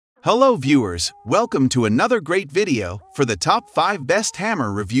Hello viewers, welcome to another great video for the top 5 best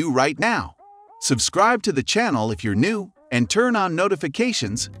hammer review right now. Subscribe to the channel if you're new and turn on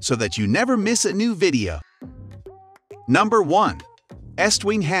notifications so that you never miss a new video. Number 1.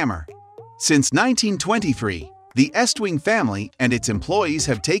 ESTWING Hammer. Since 1923, the Estwing family and its employees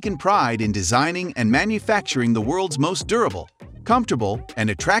have taken pride in designing and manufacturing the world's most durable, comfortable, and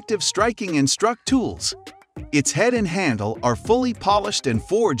attractive striking and struck tools. Its head and handle are fully polished and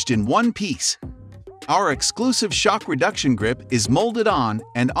forged in one piece. Our exclusive shock reduction grip is molded on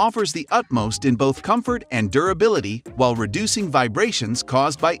and offers the utmost in both comfort and durability while reducing vibrations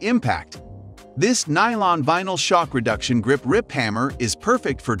caused by impact. This nylon vinyl shock reduction grip rip hammer is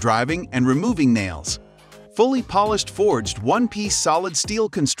perfect for driving and removing nails. Fully polished forged one-piece solid steel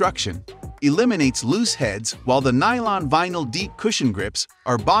construction eliminates loose heads, while the nylon vinyl deep cushion grips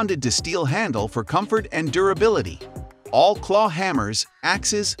are bonded to steel handle for comfort and durability. All claw hammers,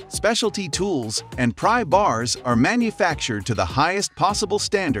 axes, specialty tools, and pry bars are manufactured to the highest possible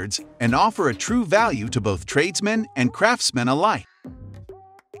standards and offer a true value to both tradesmen and craftsmen alike.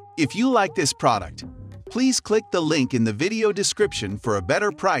 If you like this product, please click the link in the video description for a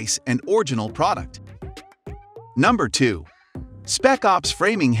better price and original product. Number 2. Spec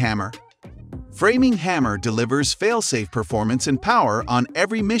Framing Hammer. Framing hammer delivers fail-safe performance and power on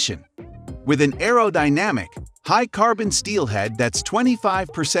every mission. With an aerodynamic, high-carbon steel head that's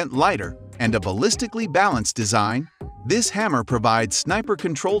 25% lighter and a ballistically balanced design, this hammer provides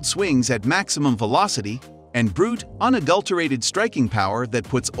sniper-controlled swings at maximum velocity and brute, unadulterated striking power that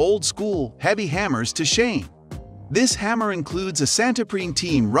puts old-school, heavy hammers to shame. This hammer includes a Santoprene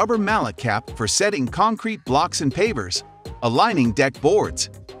Team rubber mallet cap for setting concrete blocks and pavers, aligning deck boards,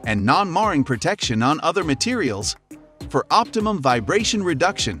 and non-marring protection on other materials. For optimum vibration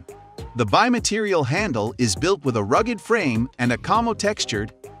reduction, the bimaterial handle is built with a rugged frame and a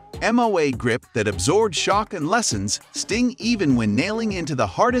camo-textured MOA grip that absorbs shock and lessens sting even when nailing into the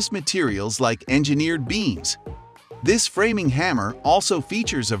hardest materials like engineered beams. This framing hammer also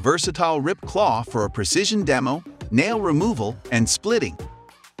features a versatile rip claw for a precision demo, nail removal, and splitting.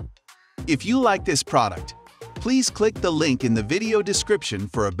 If you like this product, please click the link in the video description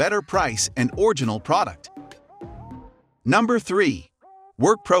for a better price and original product. Number 3.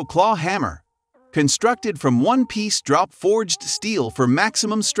 WORKPRO Claw Hammer. Constructed from one-piece drop-forged steel for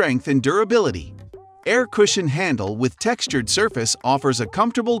maximum strength and durability. Air cushion handle with textured surface offers a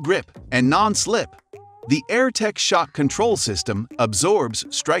comfortable grip and non-slip. The AirTech shock control system absorbs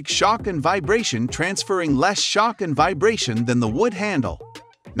strike shock and vibration, transferring less shock and vibration than the wood handle.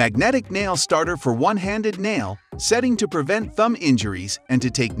 Magnetic nail starter for one-handed nail, setting to prevent thumb injuries and to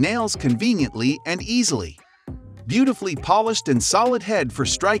take nails conveniently and easily. Beautifully polished and solid head for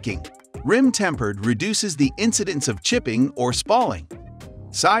striking. Rim tempered reduces the incidence of chipping or spalling.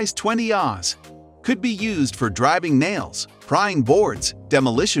 Size 20 Oz. Could be used for driving nails, prying boards,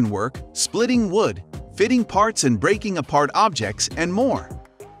 demolition work, splitting wood, fitting parts and breaking apart objects, and more.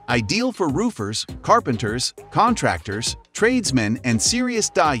 Ideal for roofers, carpenters, contractors, tradesmen, and serious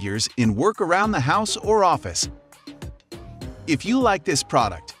dyers in work around the house or office. If you like this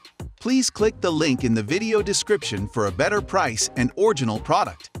product, please click the link in the video description for a better price and original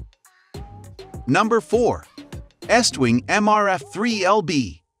product. Number 4. Estwing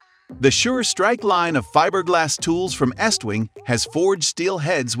MRF3LB. The Sure Strike line of fiberglass tools from Estwing has forged steel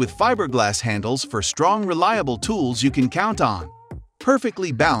heads with fiberglass handles for strong, reliable tools you can count on.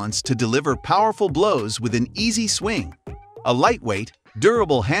 Perfectly balanced to deliver powerful blows with an easy swing. A lightweight,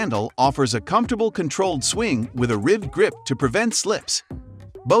 durable handle offers a comfortable controlled swing with a ribbed grip to prevent slips.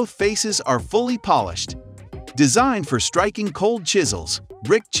 Both faces are fully polished. Designed for striking cold chisels,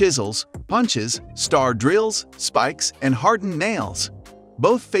 brick chisels, punches, star drills, spikes, and hardened nails.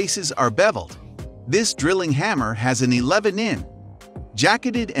 Both faces are beveled. This drilling hammer has an 11-in.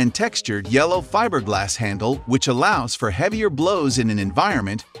 Jacketed and textured yellow fiberglass handle which allows for heavier blows in an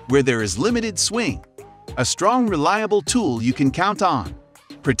environment where there is limited swing. A strong, reliable tool you can count on.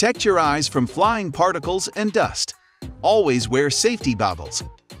 Protect your eyes from flying particles and dust. Always wear safety goggles.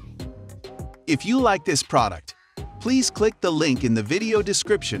 If you like this product, please click the link in the video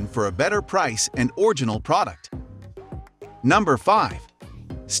description for a better price and original product. Number 5.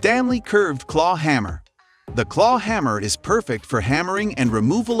 Stanley Curved Claw Hammer. The claw hammer is perfect for hammering and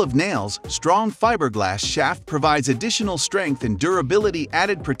removal of nails. Strong fiberglass shaft provides additional strength and durability,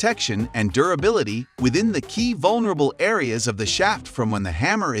 added protection and durability within the key vulnerable areas of the shaft from when the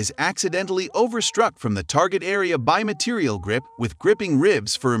hammer is accidentally overstruck from the target area. Bimaterial grip with gripping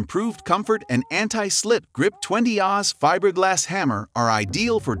ribs for improved comfort and anti-slip grip. 20 Oz fiberglass hammer are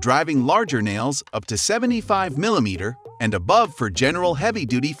ideal for driving larger nails up to 75 mm and above for general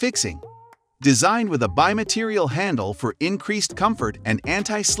heavy-duty fixing. Designed with a bimaterial handle for increased comfort and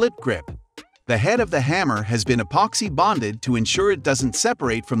anti-slip grip. The head of the hammer has been epoxy bonded to ensure it doesn't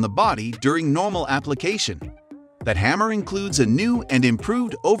separate from the body during normal application. That hammer includes a new and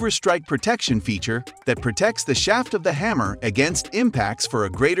improved overstrike protection feature that protects the shaft of the hammer against impacts for a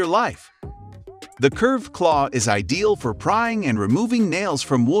greater life. The curved claw is ideal for prying and removing nails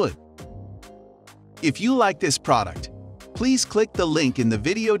from wood. If you like this product, please click the link in the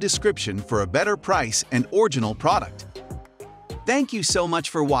video description for a better price and original product. Thank you so much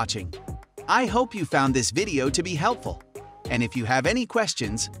for watching. I hope you found this video to be helpful. And if you have any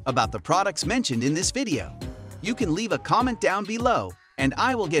questions about the products mentioned in this video, you can leave a comment down below and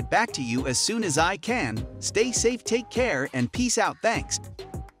I will get back to you as soon as I can. Stay safe, take care, and peace out. Thanks.